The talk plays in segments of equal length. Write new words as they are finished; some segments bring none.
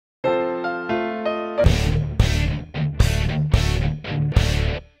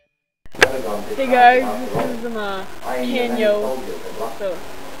Hey guys, this is Canyo. So,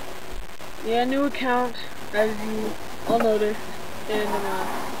 yeah, new account, as you all noticed, and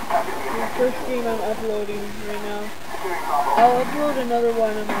the first game I'm uploading right now. I'll upload another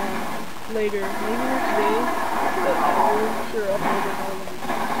one later, maybe not today, but I will sure upload another one.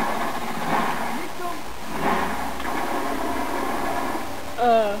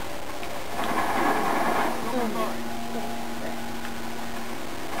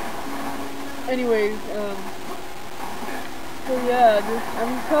 Anyways, so yeah,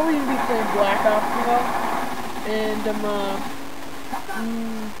 I'm probably gonna be playing Black Ops, you know, and I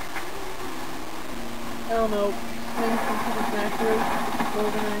don't know, playing some Super Smash Bros.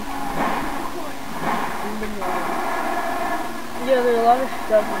 Organized. Yeah, there are a lot of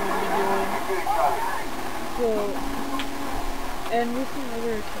stuff I'm gonna be doing. So, and with some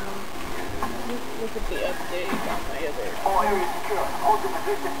other accounts, just look at the update on my other account.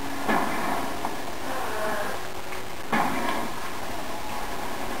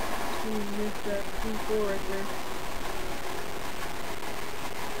 Missed that 2-4 right there.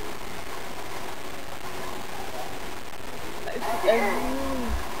 I've really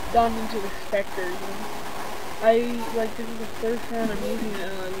gone into the Spectres, you know? This is the first round I'm using it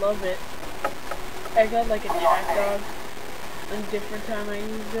and I love it. I got like a attack dog on a different time I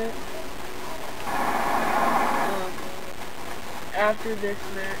used it. After this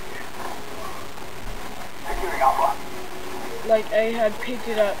match. Like, I had picked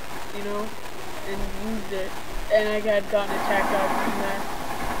it up, you know, and used it, and I had gotten attacked out from that.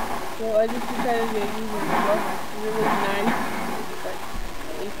 So I just decided to use it. It's really nice. It's like,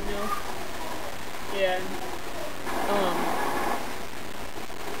 you know, yeah. I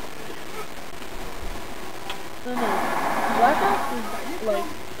don't know. Black Ops is like,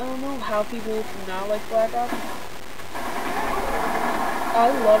 I don't know how people can not like Black Ops. I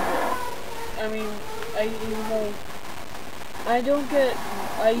love it. I mean, even though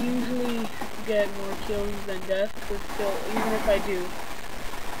I usually get more kills than deaths, but still, even if I do,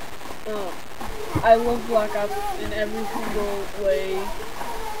 I love Black Ops in every single way,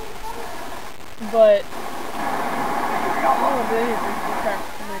 but, oh, there's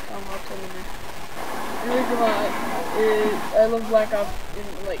my tomahawk over. The reason why is I love Black Ops,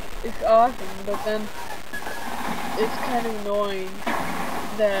 and, like, it's awesome, but then it's kind of annoying,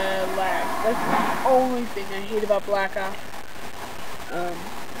 the lag. That's the only thing I hate about Black Ops.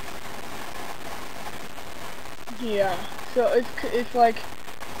 Yeah, so it's like,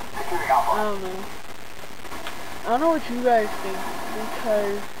 I don't know what you guys think,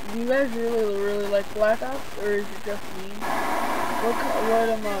 because do you guys really like Black Ops, or is it just me?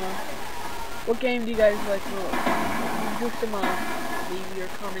 What game do you guys like most? Just leave your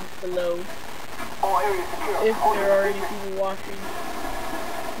comments below, if there are any people watching.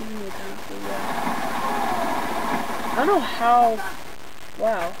 I don't know how,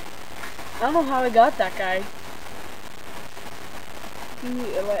 wow, I don't know how I got that guy.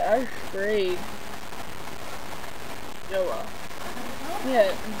 I sprayed. Oh well.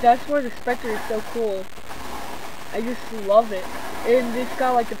 Yeah, that's why the Spectre is so cool. I just love it. And it's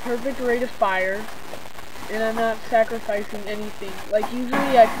got like the perfect rate of fire. And I'm not sacrificing anything. Like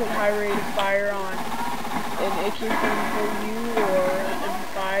usually I put high rate of fire on an AK-74U or an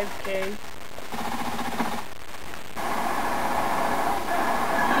M5K.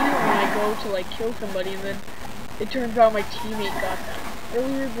 When I go to like kill somebody and then it turns out my teammate got them.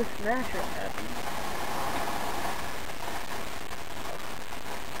 Earlier this match happened.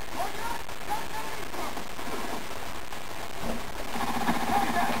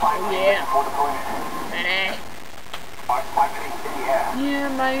 Oh yeah.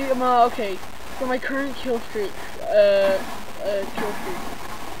 Yeah, okay. So my current kill streak,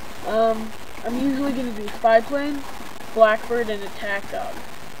 I'm usually gonna do Spy Plane, Blackbird, and Attack Dog.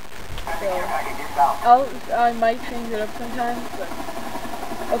 So, I might change it up sometimes, but,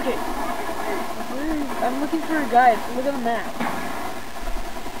 okay. I'm looking for a guide. Look at the map.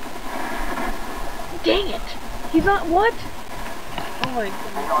 Dang it! He's not, what? Oh my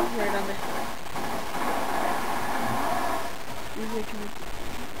goodness, he's right on the hill.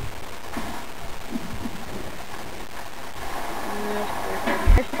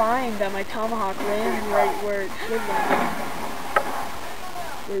 I find that my tomahawk lands right where it should land.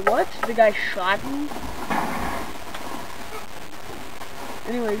 Wait, what? The guy shot me?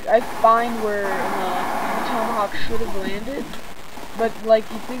 Anyways, I find where the tomahawk should have landed, but like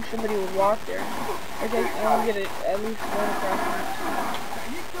you think somebody would walk there. Okay, I want to get it at least one across the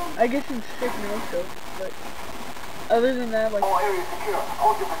map. I guess it's sick no-scope, but other than that, like,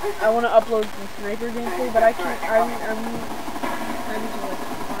 I want to upload some sniper gameplay, but I can't. I need to like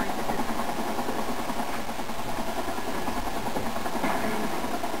find it.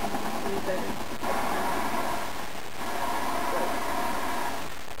 better.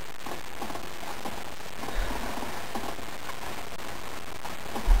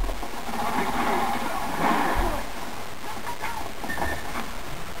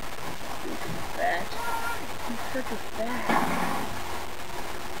 Fat. He's such a fat.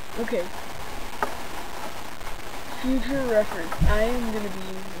 Okay. Future reference. I am gonna be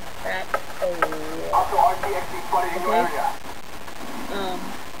using fat a lot. Okay?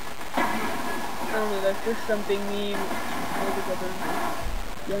 I don't know, that's just something me and older brother,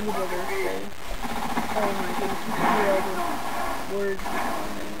 younger brother say. Oh my goodness, you can hear all the words.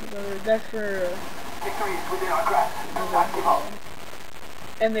 That's for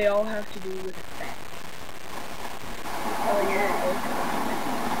and they all have to do with fat.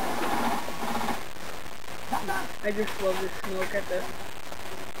 I just love the smoke at the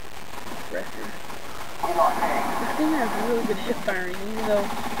compressor. This thing has really good hip firing, even though,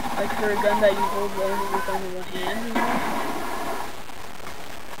 like, for a gun that you hold only with only one hand, you know?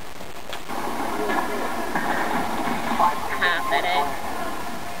 Happening.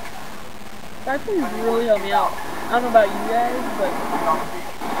 That thing really helped me out. I don't know about you guys, but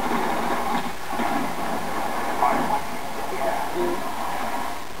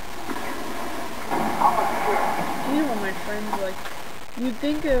you know, my friends, like, you'd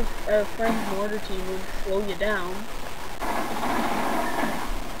think a friend's mortar team would slow you down.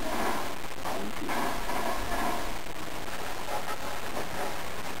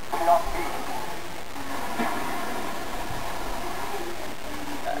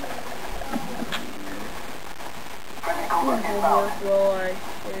 Doing homework while I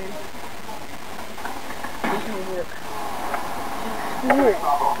take homework. School.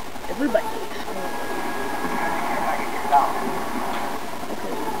 Everybody takes school.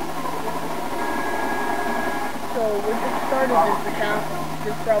 Okay. So with the start of this account,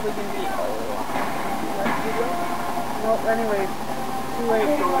 there's probably gonna be last video. Well, anyways, too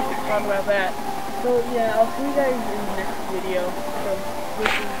late to talk about that. So yeah, I'll see you guys in the next video. So this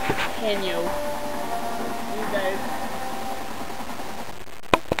is Canyo. See you guys.